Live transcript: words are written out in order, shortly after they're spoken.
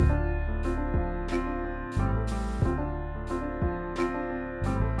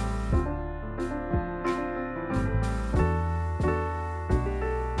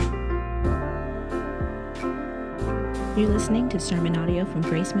You're listening to sermon audio from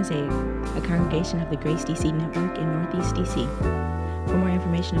Grace Mosaic, a congregation of the Grace DC Network in Northeast DC. For more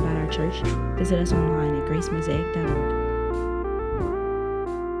information about our church, visit us online at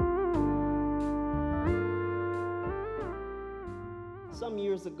gracemosaic.org. Some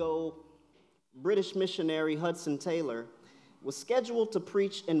years ago, British missionary Hudson Taylor was scheduled to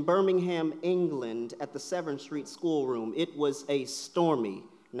preach in Birmingham, England at the Severn Street Schoolroom. It was a stormy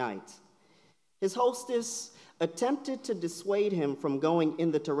night. His hostess attempted to dissuade him from going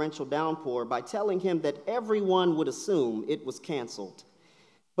in the torrential downpour by telling him that everyone would assume it was canceled.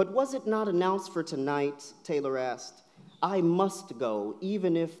 But was it not announced for tonight, Taylor asked. I must go,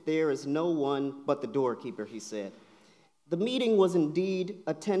 even if there is no one but the doorkeeper, he said. The meeting was indeed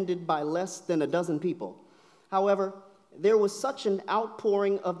attended by less than a dozen people. However, there was such an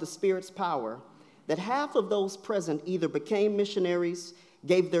outpouring of the Spirit's power that half of those present either became missionaries,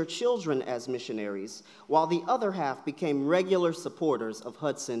 gave their children as missionaries, while the other half became regular supporters of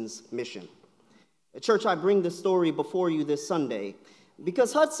Hudson's mission. Church, I bring this story before you this Sunday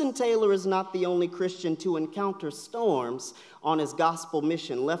because Hudson Taylor is not the only Christian to encounter storms on his gospel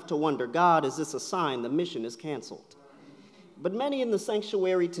mission, left to wonder, God, is this a sign the mission is canceled? But many in the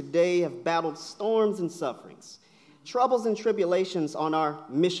sanctuary today have battled storms and sufferings, troubles and tribulations on our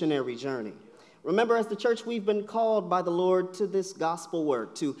missionary journey. Remember, as the church, we've been called by the Lord to this gospel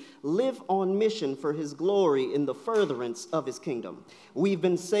work, to live on mission for his glory in the furtherance of his kingdom. We've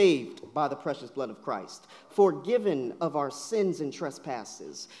been saved by the precious blood of Christ, forgiven of our sins and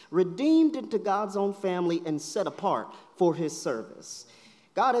trespasses, redeemed into God's own family, and set apart for his service.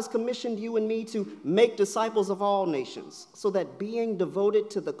 God has commissioned you and me to make disciples of all nations, so that being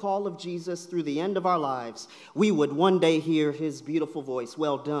devoted to the call of Jesus through the end of our lives, we would one day hear his beautiful voice,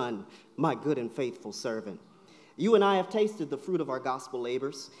 well done, my good and faithful servant. You and I have tasted the fruit of our gospel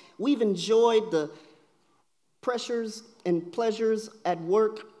labors. We've enjoyed the pressures and pleasures at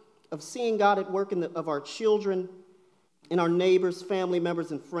work of seeing God at work of our children and our neighbors, family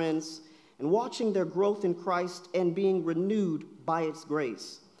members, and friends, and watching their growth in Christ and being renewed by its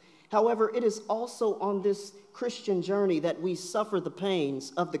grace. However, it is also on this Christian journey that we suffer the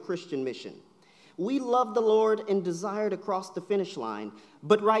pains of the Christian mission. We love the Lord and desire to cross the finish line,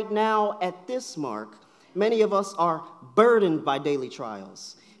 but right now, at this mark, many of us are burdened by daily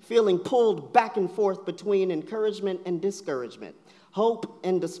trials, feeling pulled back and forth between encouragement and discouragement, hope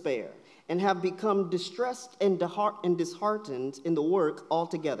and despair, and have become distressed and disheartened in the work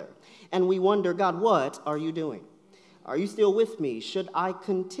altogether. And we wonder, God, what are you doing? Are you still with me? Should I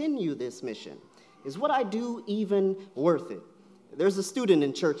continue this mission? Is what I do even worth it? There's a student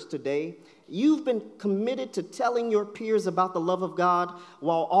in church today. You've been committed to telling your peers about the love of God,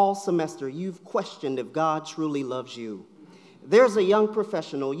 while all semester you've questioned if God truly loves you. There's a young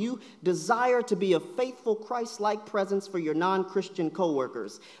professional. You desire to be a faithful Christ-like presence for your non-Christian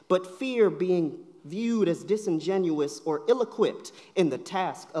coworkers, but fear being viewed as disingenuous or ill-equipped in the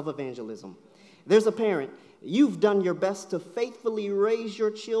task of evangelism. There's a parent. You've done your best to faithfully raise your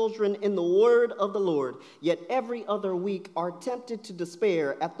children in the word of the Lord, yet every other week are tempted to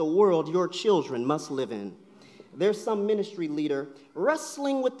despair at the world your children must live in. There's some ministry leader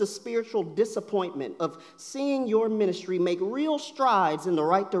wrestling with the spiritual disappointment of seeing your ministry make real strides in the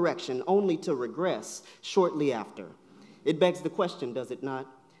right direction only to regress shortly after. It begs the question, does it not?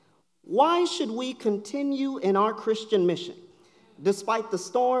 Why should we continue in our Christian mission despite the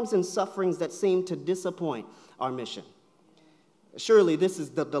storms and sufferings that seem to disappoint our mission? Surely this is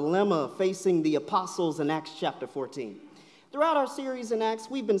the dilemma facing the apostles in Acts chapter 14. Throughout our series in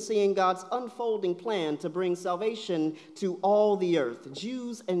Acts, we've been seeing God's unfolding plan to bring salvation to all the earth,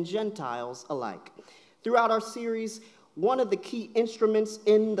 Jews and Gentiles alike. Throughout our series, one of the key instruments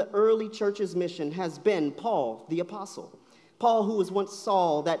in the early church's mission has been Paul, the apostle. Paul, who was once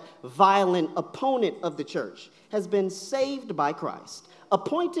Saul, that violent opponent of the church, has been saved by Christ,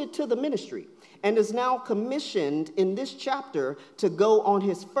 appointed to the ministry, and is now commissioned in this chapter to go on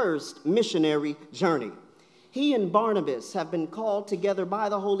his first missionary journey. He and Barnabas have been called together by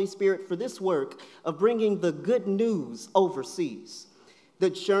the Holy Spirit for this work of bringing the good news overseas.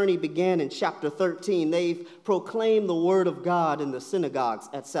 The journey began in chapter 13. They've proclaimed the word of God in the synagogues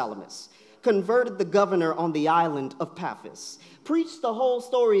at Salamis, converted the governor on the island of Paphos, preached the whole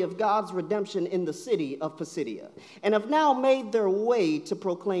story of God's redemption in the city of Pisidia, and have now made their way to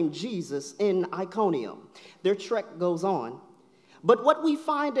proclaim Jesus in Iconium. Their trek goes on. But what we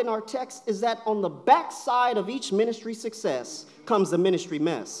find in our text is that on the backside of each ministry success comes a ministry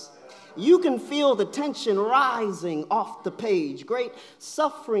mess. You can feel the tension rising off the page. Great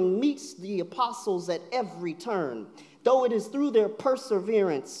suffering meets the apostles at every turn. though it is through their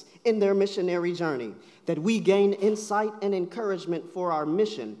perseverance in their missionary journey that we gain insight and encouragement for our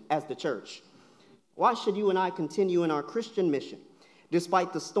mission as the church. Why should you and I continue in our Christian mission,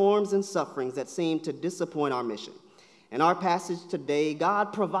 despite the storms and sufferings that seem to disappoint our mission? In our passage today,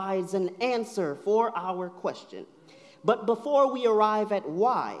 God provides an answer for our question. But before we arrive at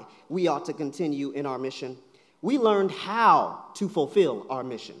why we ought to continue in our mission, we learned how to fulfill our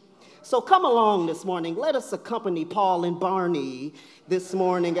mission. So come along this morning. Let us accompany Paul and Barney this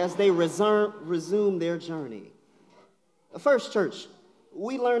morning as they resume their journey. First, church,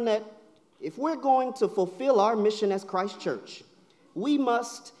 we learned that if we're going to fulfill our mission as Christ Church, we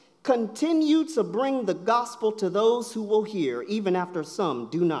must continue to bring the gospel to those who will hear, even after some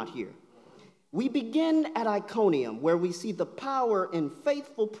do not hear. We begin at Iconium, where we see the power in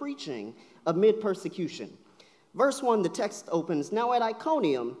faithful preaching amid persecution. Verse 1, the text opens, "Now at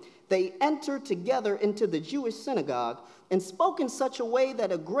Iconium, they entered together into the Jewish synagogue and spoke in such a way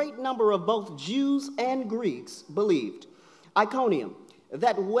that a great number of both Jews and Greeks believed." Iconium,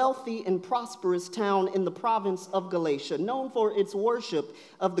 that wealthy and prosperous town in the province of Galatia, known for its worship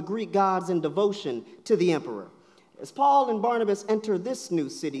of the Greek gods and devotion to the emperor. As Paul and Barnabas enter this new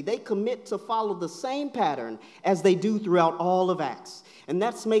city, they commit to follow the same pattern as they do throughout all of Acts, and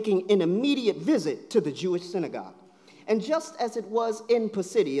that's making an immediate visit to the Jewish synagogue. And just as it was in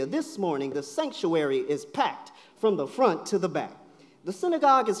Pisidia, this morning the sanctuary is packed from the front to the back. The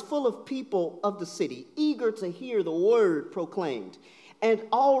synagogue is full of people of the city, eager to hear the word proclaimed. And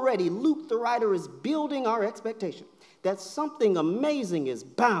already Luke, the writer, is building our expectation that something amazing is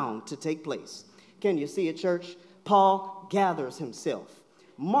bound to take place. Can you see it, church? Paul gathers himself,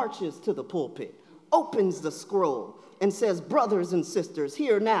 marches to the pulpit, opens the scroll, and says, "Brothers and sisters,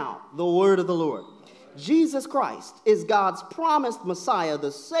 hear now the word of the Lord. Jesus Christ is God's promised Messiah,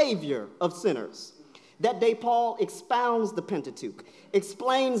 the Savior of sinners." That day, Paul expounds the Pentateuch,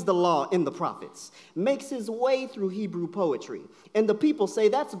 explains the law in the prophets, makes his way through Hebrew poetry. And the people say,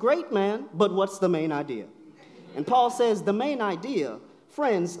 "That's great, man, but what's the main idea?" And Paul says, the main idea,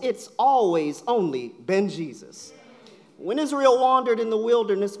 friends, it's always only been Jesus. When Israel wandered in the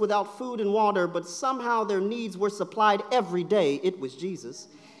wilderness without food and water, but somehow their needs were supplied every day, it was Jesus.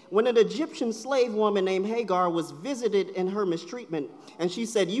 When an Egyptian slave woman named Hagar was visited in her mistreatment, and she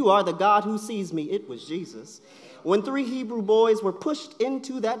said, "You are the God who sees me," it was Jesus. When 3 Hebrew boys were pushed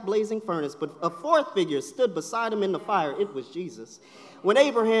into that blazing furnace, but a 4th figure stood beside him in the fire, it was Jesus. When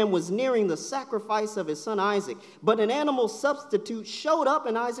Abraham was nearing the sacrifice of his son Isaac, but an animal substitute showed up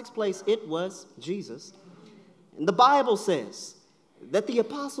in Isaac's place, it was Jesus. And the Bible says that the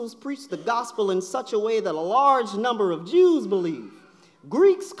apostles preached the gospel in such a way that a large number of Jews believe.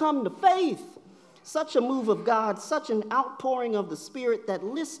 Greeks come to faith. Such a move of God, such an outpouring of the Spirit that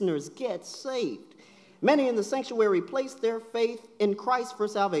listeners get saved. Many in the sanctuary place their faith in Christ for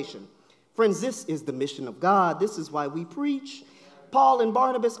salvation. Friends, this is the mission of God. This is why we preach. Paul and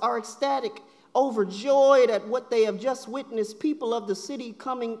Barnabas are ecstatic, overjoyed at what they have just witnessed, people of the city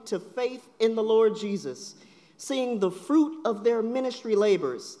coming to faith in the Lord Jesus, seeing the fruit of their ministry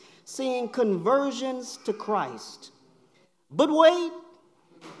labors, seeing conversions to Christ. But wait,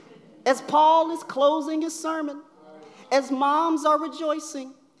 as Paul is closing his sermon, as moms are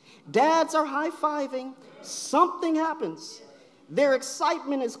rejoicing, dads are high-fiving, something happens. Their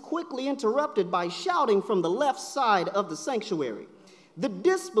excitement is quickly interrupted by shouting from the left side of the sanctuary. The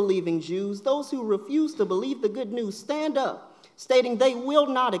disbelieving Jews, those who refuse to believe the good news, stand up, stating they will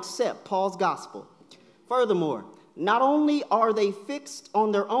not accept Paul's gospel. Furthermore, not only are they fixed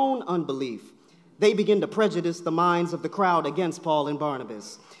on their own unbelief, they begin to prejudice the minds of the crowd against Paul and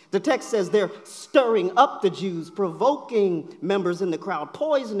Barnabas. The text says they're stirring up the Jews, provoking members in the crowd,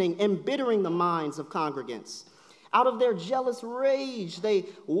 poisoning, embittering the minds of congregants. Out of their jealous rage, they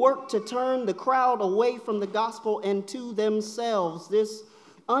work to turn the crowd away from the gospel and to themselves. This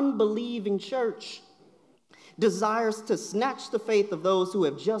unbelieving church desires to snatch the faith of those who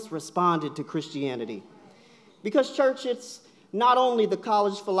have just responded to Christianity. Because, church, it's not only the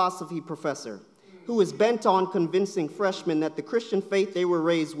college philosophy professor who is bent on convincing freshmen that the Christian faith they were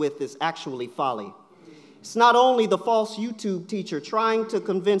raised with is actually folly. It's not only the false YouTube teacher trying to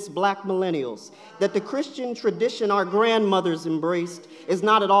convince black millennials that the Christian tradition our grandmothers embraced is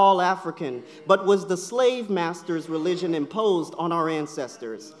not at all African, but was the slave master's religion imposed on our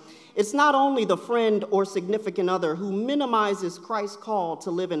ancestors. It's not only the friend or significant other who minimizes Christ's call to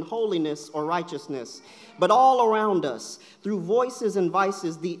live in holiness or righteousness, but all around us, through voices and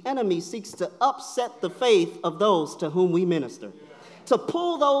vices, the enemy seeks to upset the faith of those to whom we minister, to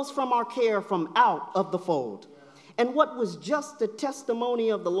pull those from our care from out of the fold. And what was just a testimony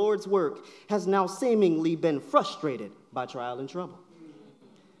of the Lord's work has now seemingly been frustrated by trial and trouble.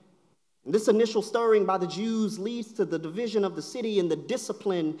 This initial stirring by the Jews leads to the division of the city and the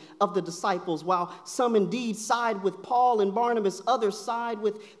discipline of the disciples. While some indeed side with Paul and Barnabas, others side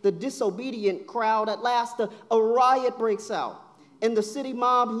with the disobedient crowd. At last, a riot breaks out, and the city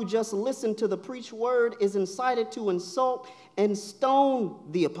mob who just listened to the preached word is incited to insult and stone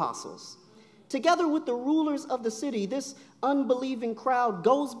the apostles. Together with the rulers of the city, this unbelieving crowd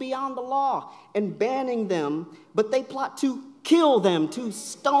goes beyond the law and banning them, but they plot to kill them, to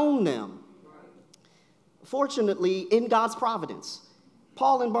stone them. Fortunately, in God's providence,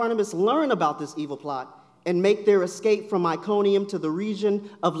 Paul and Barnabas learn about this evil plot and make their escape from Iconium to the region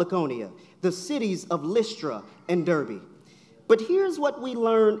of Lycaonia, the cities of Lystra and Derbe. But here's what we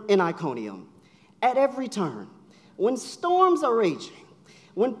learn in Iconium. At every turn, when storms are raging,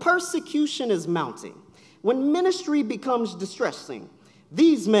 when persecution is mounting, when ministry becomes distressing,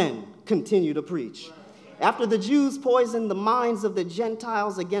 these men continue to preach. After the Jews poisoned the minds of the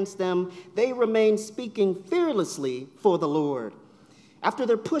Gentiles against them, they remain speaking fearlessly for the Lord. After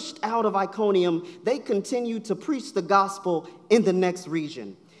they're pushed out of Iconium, they continue to preach the gospel in the next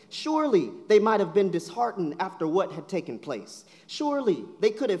region. Surely they might have been disheartened after what had taken place. Surely they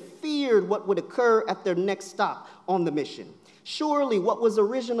could have feared what would occur at their next stop on the mission. Surely what was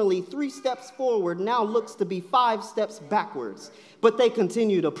originally 3 steps forward now looks to be 5 steps backwards. But they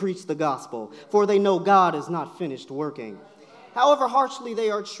continue to preach the gospel, for they know God is not finished working. However harshly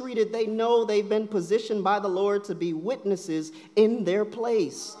they are treated, they know they've been positioned by the Lord to be witnesses in their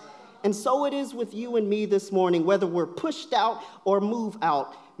place. And so it is with you and me this morning, whether we're pushed out or move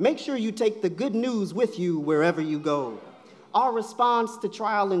out. Make sure you take the good news with you wherever you go. Our response to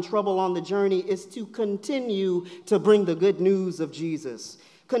trial and trouble on the journey is to continue to bring the good news of Jesus.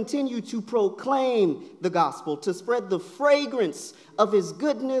 Continue to proclaim the gospel, to spread the fragrance of his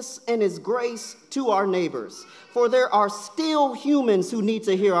goodness and his grace to our neighbors. For there are still humans who need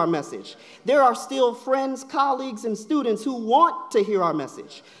to hear our message. There are still friends, colleagues, and students who want to hear our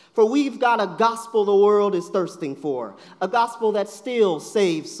message. For we've got a gospel the world is thirsting for, a gospel that still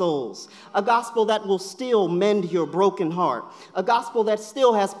saves souls, a gospel that will still mend your broken heart, a gospel that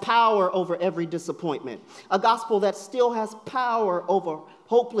still has power over every disappointment, a gospel that still has power over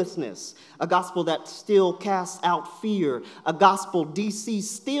hopelessness, a gospel that still casts out fear, a gospel DC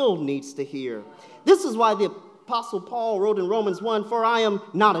still needs to hear. This is why the Apostle Paul wrote in Romans 1, "For I am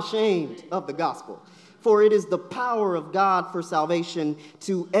not ashamed of the gospel. For it is the power of God for salvation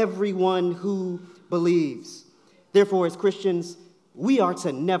to everyone who believes." Therefore, as Christians, we are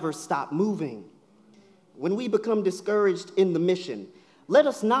to never stop moving. When we become discouraged in the mission, let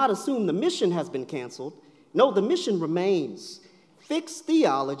us not assume the mission has been canceled. No, the mission remains. Fixed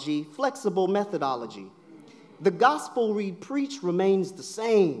theology, flexible methodology. The gospel we preach remains the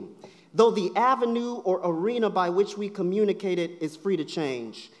same, though the avenue or arena by which we communicate it is free to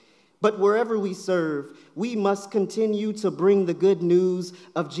change. But wherever we serve, we must continue to bring the good news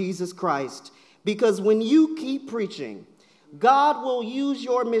of Jesus Christ. Because when you keep preaching, God will use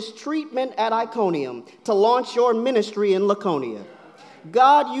your mistreatment at Iconium to launch your ministry in Lycaonia.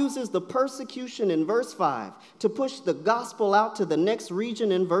 God uses the persecution in verse 5 to push the gospel out to the next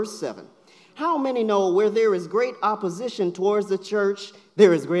region in verse 7. How many know where there is great opposition towards the church,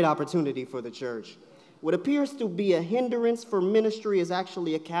 there is great opportunity for the church? What appears to be a hindrance for ministry is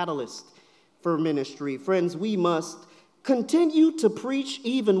actually a catalyst for ministry. Friends, we must continue to preach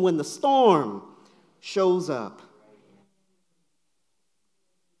even when the storm shows up.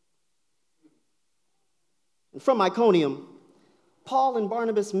 And from Iconium, Paul and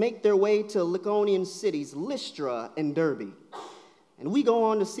Barnabas make their way to Lycaonian cities, Lystra and Derbe. And we go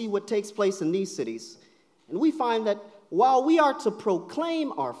on to see what takes place in these cities. And we find that while we are to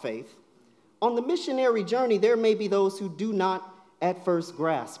proclaim our faith, on the missionary journey, there may be those who do not at first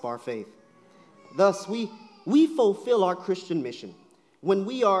grasp our faith. Thus, we fulfill our Christian mission when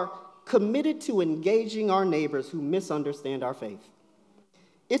we are committed to engaging our neighbors who misunderstand our faith.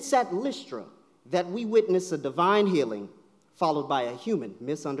 It's at Lystra that we witness a divine healing followed by a human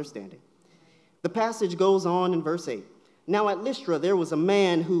misunderstanding. The passage goes on in verse 8. Now at Lystra, there was a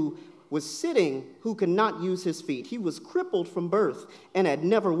man who was sitting who could not use his feet. He was crippled from birth and had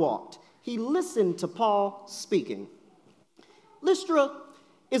never walked. He listened to Paul speaking. Lystra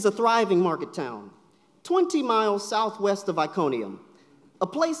is a thriving market town, 20 miles southwest of Iconium, a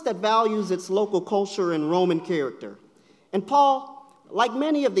place that values its local culture and Roman character. And Paul, like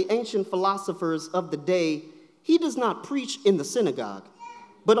many of the ancient philosophers of the day, he does not preach in the synagogue,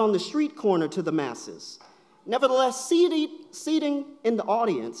 but on the street corner to the masses. Nevertheless, seating in the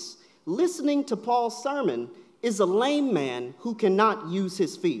audience, listening to Paul's sermon, is a lame man who cannot use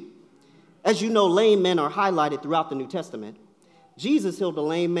his feet. As you know, lame men are highlighted throughout the New Testament. Jesus healed a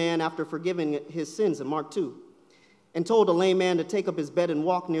lame man after forgiving his sins in Mark 2, and told a lame man to take up his bed and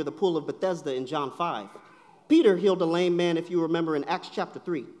walk near the pool of Bethesda in John 5. Peter healed a lame man, if you remember, in Acts chapter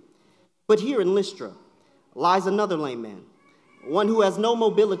 3. But here in Lystra lies another lame man, one who has no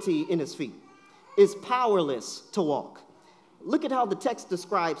mobility in his feet, is powerless to walk. Look at how the text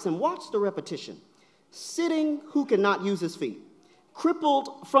describes him. Watch the repetition. Sitting, who cannot use his feet,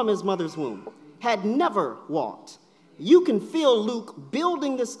 crippled from his mother's womb, had never walked. You can feel Luke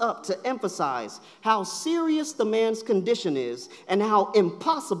building this up to emphasize how serious the man's condition is and how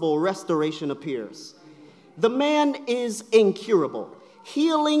impossible restoration appears. The man is incurable.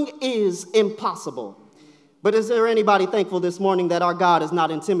 Healing is impossible. But is there anybody thankful this morning that our God is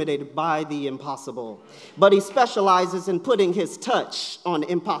not intimidated by the impossible, but he specializes in putting his touch on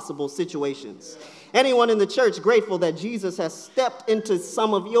impossible situations? Anyone in the church grateful that Jesus has stepped into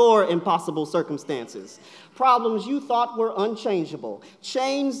some of your impossible circumstances? Problems you thought were unchangeable,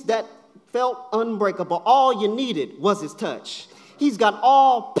 chains that felt unbreakable. All you needed was his touch. He's got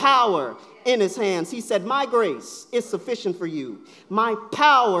all power in his hands. He said, my grace is sufficient for you. My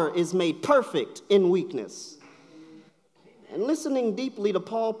power is made perfect in weakness. And listening deeply to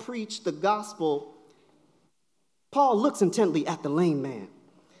Paul preach the gospel, Paul looks intently at the lame man.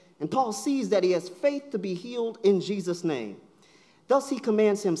 And Paul sees that he has faith to be healed in Jesus' name. Thus he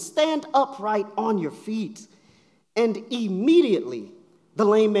commands him, stand upright on your feet. And immediately the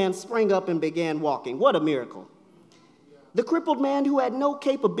lame man sprang up and began walking. What a miracle. The crippled man who had no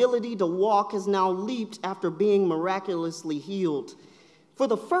capability to walk has now leaped after being miraculously healed. For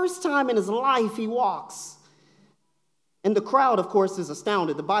the first time in his life, he walks. And the crowd, of course, is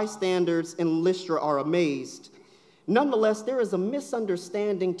astounded. The bystanders in Lystra are amazed. Nonetheless, there is a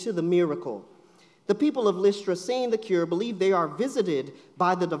misunderstanding to the miracle. The people of Lystra, seeing the cure, believe they are visited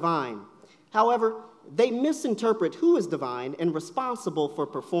by the divine. However, they misinterpret who is divine and responsible for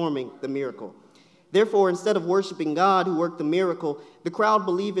performing the miracle. Therefore, instead of worshiping God who worked the miracle, the crowd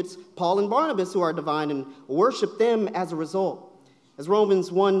believe it's Paul and Barnabas who are divine and worship them as a result. As Romans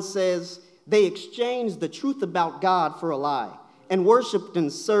 1 says, they exchanged the truth about God for a lie and worshiped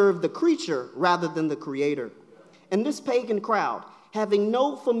and served the creature rather than the creator. And this pagan crowd, having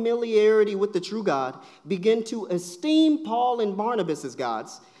no familiarity with the true God, began to esteem Paul and Barnabas as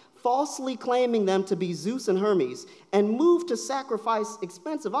gods, falsely claiming them to be Zeus and Hermes, and moved to sacrifice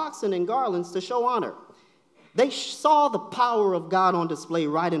expensive oxen and garlands to show honor. They saw the power of God on display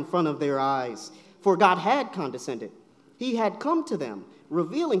right in front of their eyes, for God had condescended. He had come to them,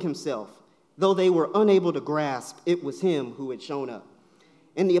 revealing himself, though they were unable to grasp it was him who had shown up.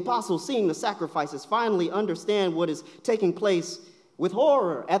 And the apostles, seeing the sacrifices, finally understand what is taking place with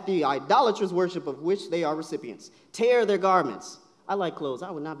horror at the idolatrous worship of which they are recipients. Tear their garments. I like clothes.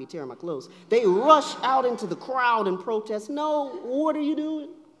 I would not be tearing my clothes. They rush out into the crowd and protest. No, what are you doing?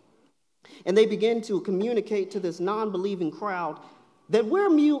 And they begin to communicate to this non-believing crowd that we're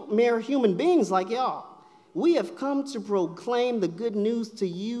mere human beings like y'all. We have come to proclaim the good news to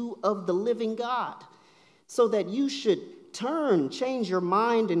you of the living God, so that you should change your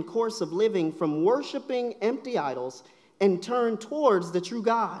mind and course of living from worshiping empty idols and turn towards the true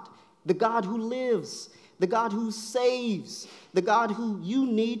God, the God who lives, the God who saves, the God who you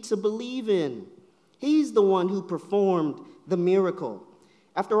need to believe in. He's the one who performed the miracle.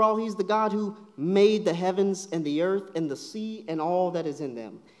 After all, he's the God who made the heavens and the earth and the sea and all that is in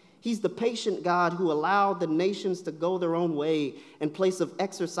them. He's the patient God who allowed the nations to go their own way in place of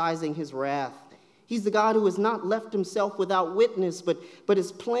exercising his wrath. He's the God who has not left himself without witness, but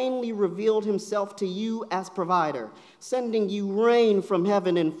has plainly revealed himself to you as provider, sending you rain from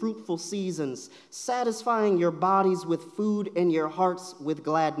heaven in fruitful seasons, satisfying your bodies with food and your hearts with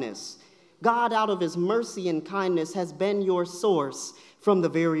gladness. God, out of his mercy and kindness, has been your source from the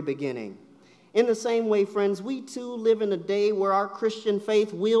very beginning. In the same way, friends, we too live in a day where our Christian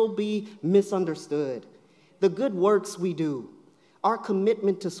faith will be misunderstood. The good works we do, our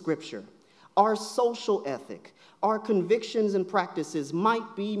commitment to Scripture, our social ethic, our convictions and practices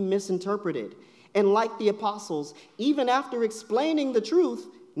might be misinterpreted. And like the apostles, even after explaining the truth,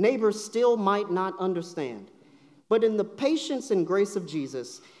 neighbors still might not understand. But in the patience and grace of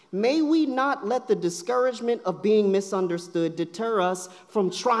Jesus, may we not let the discouragement of being misunderstood deter us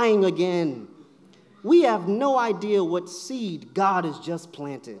from trying again. We have no idea what seed God has just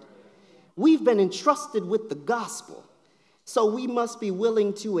planted. We've been entrusted with the gospel, so we must be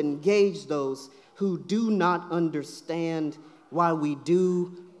willing to engage those who do not understand why we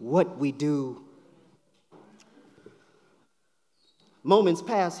do what we do. Moments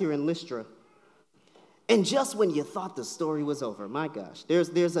pass here in Lystra, and just when you thought the story was over, my gosh,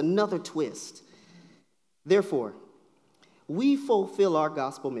 there's another twist. Therefore, we fulfill our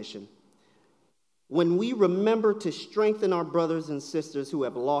gospel mission when we remember to strengthen our brothers and sisters who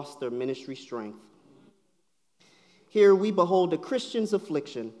have lost their ministry strength. Here we behold a Christian's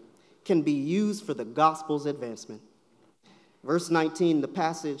affliction can be used for the gospel's advancement. Verse 19, the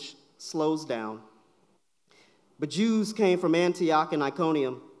passage slows down. But Jews came from Antioch and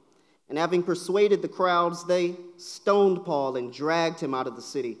Iconium, and having persuaded the crowds, they stoned Paul and dragged him out of the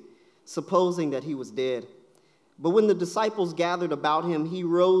city, supposing that he was dead. But when the disciples gathered about him, he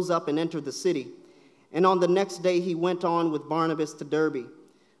rose up and entered the city. And on the next day he went on with Barnabas to Derbe.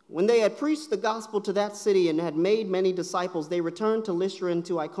 When they had preached the gospel to that city and had made many disciples, they returned to Lystra and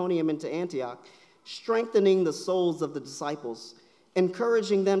to Iconium and to Antioch, strengthening the souls of the disciples,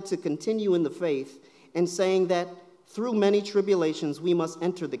 encouraging them to continue in the faith, and saying that through many tribulations we must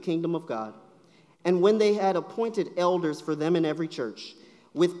enter the kingdom of God. And when they had appointed elders for them in every church,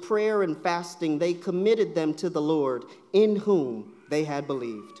 with prayer and fasting they committed them to the Lord, in whom they had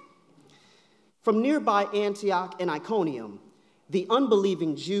believed. From nearby Antioch and Iconium, the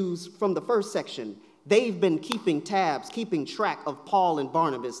unbelieving Jews from the first section, they've been keeping track of Paul and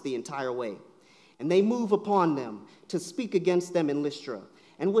Barnabas the entire way. And they move upon them to speak against them in Lystra.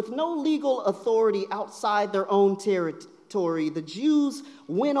 And with no legal authority outside their own territory, the Jews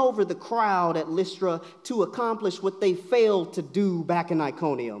win over the crowd at Lystra to accomplish what they failed to do back in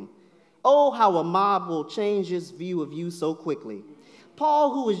Iconium. Oh, how a mob will change its view of you so quickly.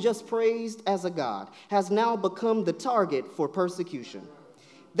 Paul, who was just praised as a god, has now become the target for persecution.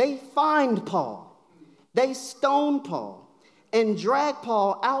 They find Paul, they stone Paul, and drag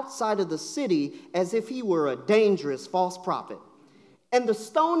Paul outside of the city as if he were a dangerous false prophet. And the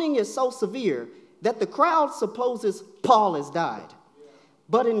stoning is so severe that the crowd supposes Paul has died.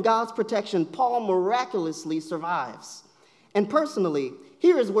 But in God's protection, Paul miraculously survives. And personally,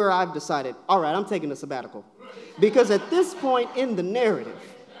 here is where I've decided, all right, I'm taking a sabbatical. Because at this point in the narrative,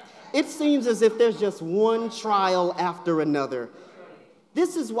 it seems as if there's just one trial after another.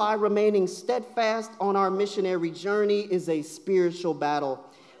 This is why remaining steadfast on our missionary journey is a spiritual battle.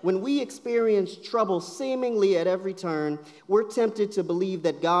 When we experience trouble seemingly at every turn, we're tempted to believe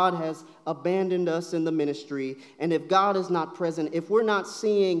that God has abandoned us in the ministry. And if God is not present, if we're not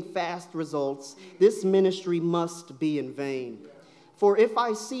seeing fast results, this ministry must be in vain. For if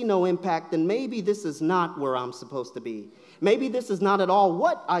I see no impact, then maybe this is not where I'm supposed to be. Maybe this is not at all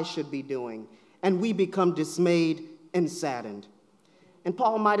what I should be doing. And we become dismayed and saddened. And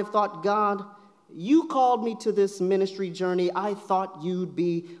Paul might have thought, God, you called me to this ministry journey. I thought you'd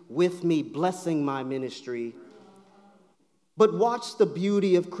be with me, blessing my ministry. But watch the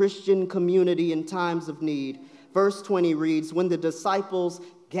beauty of Christian community in times of need. Verse 20 reads, when the disciples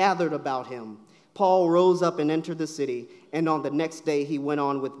gathered about him, Paul rose up and entered the city, and on the next day he went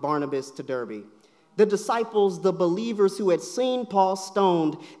on with Barnabas to Derbe. The disciples, the believers who had seen Paul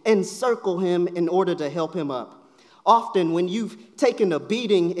stoned, encircle him in order to help him up. Often when you've taken a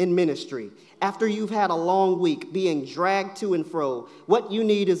beating in ministry, after you've had a long week being dragged to and fro, what you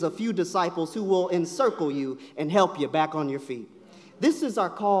need is a few disciples who will encircle you and help you back on your feet. This is our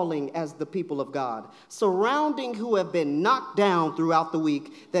calling as the people of God, surrounding who have been knocked down throughout the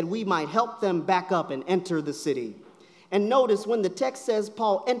week, that we might help them back up and enter the city. And notice when the text says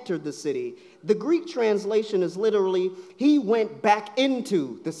Paul entered the city, the Greek translation is literally, he went back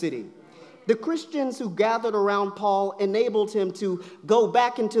into the city. The Christians who gathered around Paul enabled him to go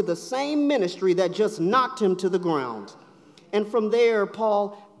back into the same ministry that just knocked him to the ground. And from there,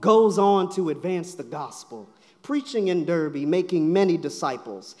 Paul goes on to advance the gospel, preaching in Derbe, making many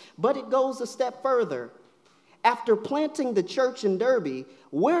disciples. But it goes a step further. After planting the church in Derbe,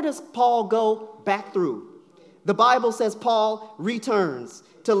 where does Paul go back through? The Bible says Paul returns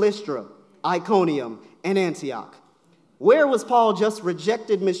to Lystra, Iconium, and Antioch. Where was Paul just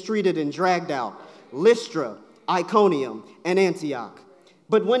rejected, mistreated, and dragged out? Lystra, Iconium, and Antioch.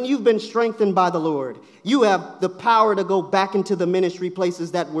 But when you've been strengthened by the Lord, you have the power to go back into the ministry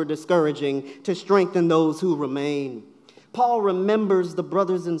places that were discouraging to strengthen those who remain. Paul remembers the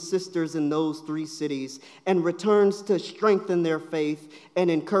brothers and sisters in those three cities and returns to strengthen their faith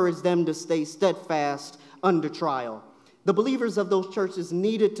and encourage them to stay steadfast under trial. The believers of those churches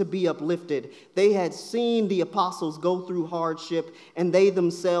needed to be uplifted. They had seen the apostles go through hardship, and they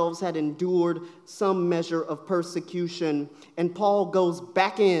themselves had endured some measure of persecution. And Paul goes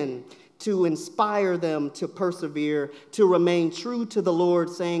back in to inspire them to persevere, to remain true to the Lord,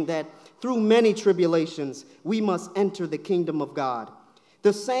 saying that through many tribulations, we must enter the kingdom of God.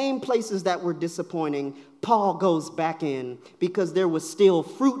 The same places that were disappointing, Paul goes back in because there was still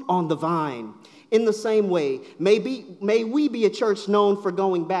fruit on the vine. In the same way, may we be a church known for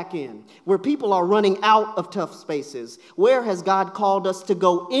going back in, where people are running out of tough spaces. Where has God called us to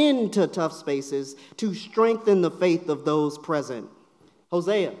go into tough spaces to strengthen the faith of those present?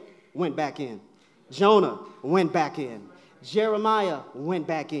 Hosea went back in. Jonah went back in. Jeremiah went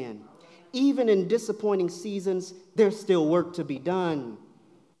back in. Even in disappointing seasons, there's still work to be done.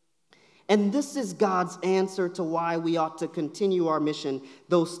 And this is God's answer to why we ought to continue our mission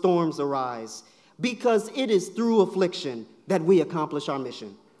though storms arise. Because it is through affliction that we accomplish our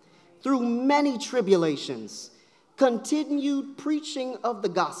mission. Through many tribulations, continued preaching of the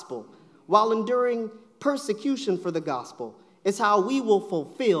gospel while enduring persecution for the gospel is how we will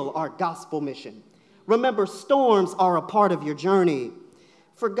fulfill our gospel mission. Remember, storms are a part of your journey.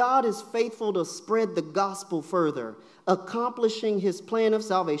 For God is faithful to spread the gospel further, accomplishing his plan of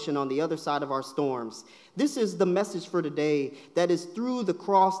salvation on the other side of our storms. This is the message for today, that is through the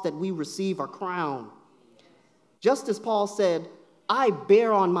cross that we receive our crown. Just as Paul said, I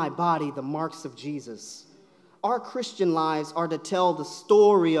bear on my body the marks of Jesus. Our Christian lives are to tell the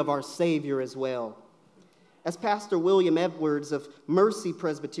story of our Savior as well. As Pastor William Edwards of Mercy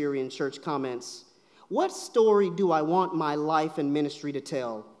Presbyterian Church comments, what story do I want my life and ministry to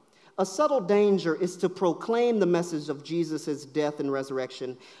tell? A subtle danger is to proclaim the message of Jesus' death and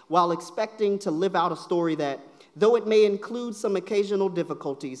resurrection while expecting to live out a story that, though it may include some occasional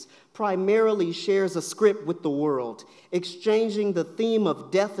difficulties, primarily shares a script with the world, exchanging the theme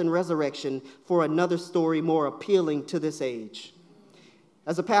of death and resurrection for another story more appealing to this age.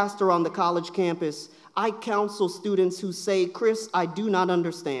 As a pastor on the college campus, I counsel students who say, Chris, I do not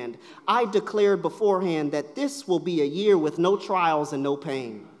understand. I declared beforehand that this will be a year with no trials and no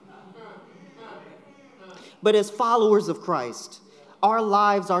pain. But as followers of Christ, our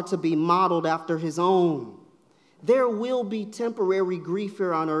lives are to be modeled after his own. There will be temporary grief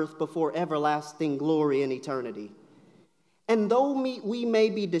here on earth before everlasting glory in eternity. And though we may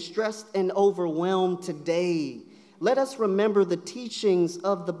be distressed and overwhelmed today, let us remember the teachings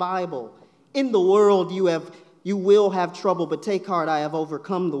of the Bible. In the world you will have trouble, but take heart, I have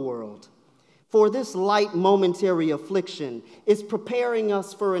overcome the world. For this light momentary affliction is preparing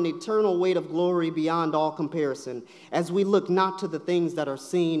us for an eternal weight of glory beyond all comparison, as we look not to the things that are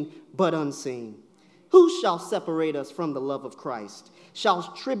seen, but unseen. Who shall separate us from the love of Christ? Shall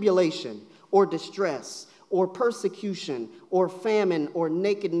tribulation or distress or persecution or famine or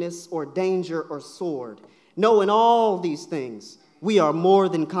nakedness or danger or sword? No, in all these things, we are more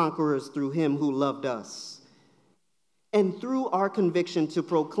than conquerors through him who loved us. And through our conviction to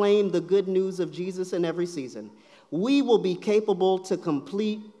proclaim the good news of Jesus in every season, we will be capable to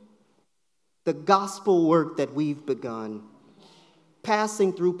complete the gospel work that we've begun.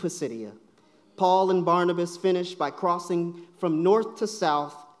 Passing through Pisidia, Paul and Barnabas finished by crossing from north to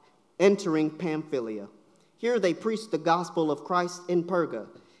south, entering Pamphylia. Here they preached the gospel of Christ in Perga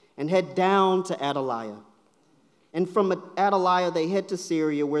and head down to Attalia. And from Attalia, they head to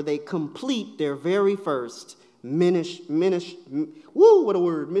Syria, where they complete their very first missionary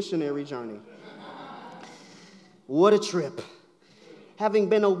journey. What a trip. Having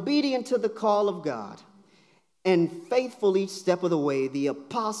been obedient to the call of God and faithful each step of the way, the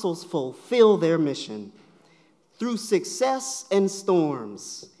apostles fulfill their mission. Through success and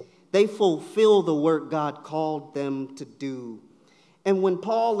storms, they fulfill the work God called them to do. And when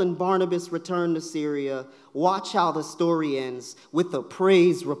Paul and Barnabas return to Syria, watch how the story ends with a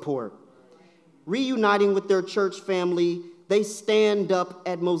praise report. Reuniting with their church family, they stand up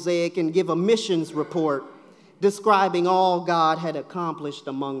at Mosaic and give a missions report describing all God had accomplished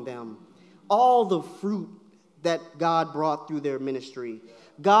among them, all the fruit that God brought through their ministry.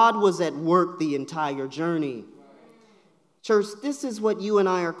 God was at work the entire journey. Church, this is what you and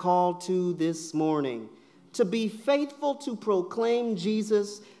I are called to this morning, to be faithful to proclaim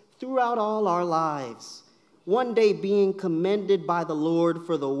Jesus throughout all our lives, one day being commended by the Lord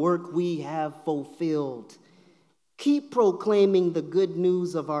for the work we have fulfilled. Keep proclaiming the good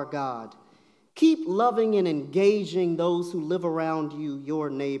news of our God. Keep loving and engaging those who live around you, your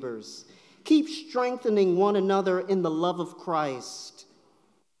neighbors. Keep strengthening one another in the love of Christ.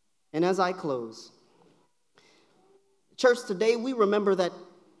 And as I close, church, today we remember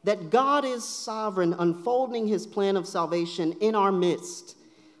that God is sovereign, unfolding his plan of salvation in our midst,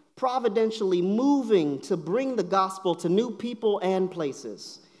 providentially moving to bring the gospel to new people and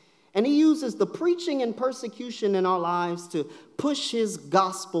places. And he uses the preaching and persecution in our lives to push his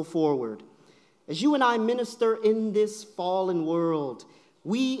gospel forward. As you and I minister in this fallen world,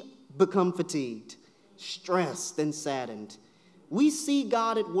 we become fatigued, stressed, and saddened. We see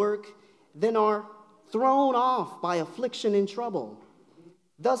God at work, then are thrown off by affliction and trouble.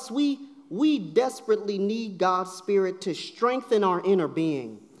 Thus, we we desperately need God's Spirit to strengthen our inner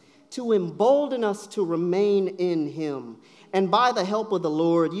being, to embolden us to remain in Him. And by the help of the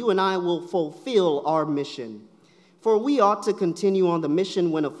Lord, you and I will fulfill our mission. For we ought to continue on the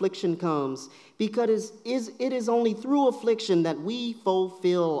mission when affliction comes, because it is only through affliction that we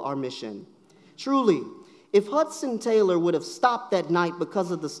fulfill our mission. Truly, if Hudson Taylor would have stopped that night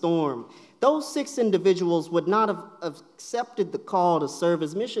because of the storm, those 6 individuals would not have accepted the call to serve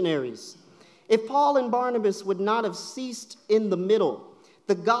as missionaries. If Paul and Barnabas would not have ceased in the middle,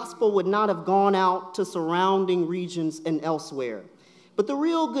 the gospel would not have gone out to surrounding regions and elsewhere. But the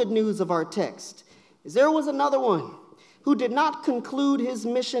real good news of our text is there was another one who did not conclude his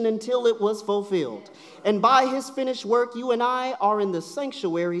mission until it was fulfilled. And by his finished work, you and I are in the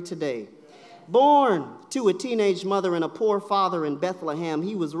sanctuary today. Born to a teenage mother and a poor father in Bethlehem,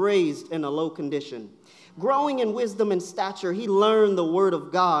 he was raised in a low condition. Growing in wisdom and stature, he learned the word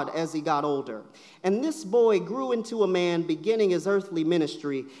of God as he got older. And this boy grew into a man, beginning his earthly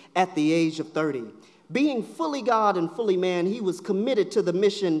ministry at the age of 30. Being fully God and fully man, he was committed to the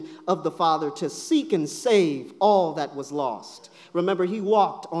mission of the Father to seek and save all that was lost. Remember, he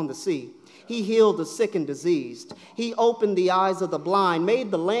walked on the sea. He healed the sick and diseased. He opened the eyes of the blind,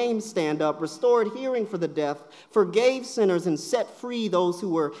 made the lame stand up, restored hearing for the deaf, forgave sinners, and set free those who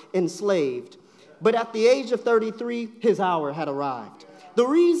were enslaved. But at the age of 33, his hour had arrived. The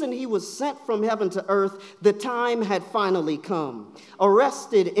reason he was sent from heaven to earth, the time had finally come.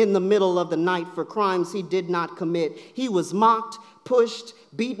 Arrested in the middle of the night for crimes he did not commit, he was mocked, pushed,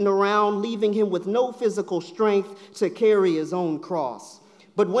 beaten around, leaving him with no physical strength to carry his own cross.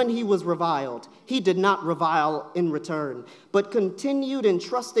 But when he was reviled, he did not revile in return, but continued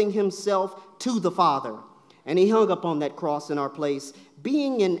entrusting himself to the Father. And he hung up on that cross in our place,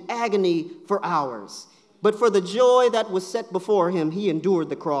 being in agony for hours. But for the joy that was set before him, he endured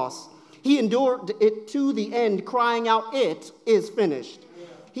the cross. He endured it to the end, crying out, "It is finished."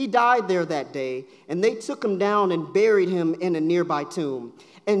 He died there that day, and they took him down and buried him in a nearby tomb.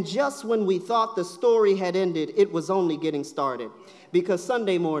 And just when we thought the story had ended, it was only getting started. Because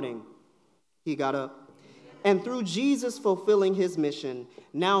Sunday morning, he got up. And through Jesus fulfilling his mission,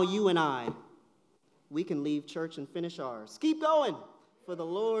 now you and I, we can leave church and finish ours. Keep going, for the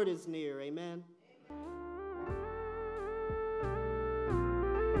Lord is near. Amen.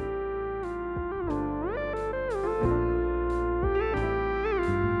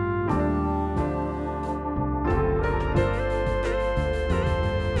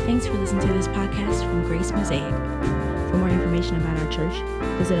 Thanks for listening to this podcast from Grace Mosaic. For more information about our church,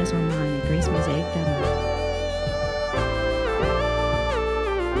 visit us online at gracemosaic.org.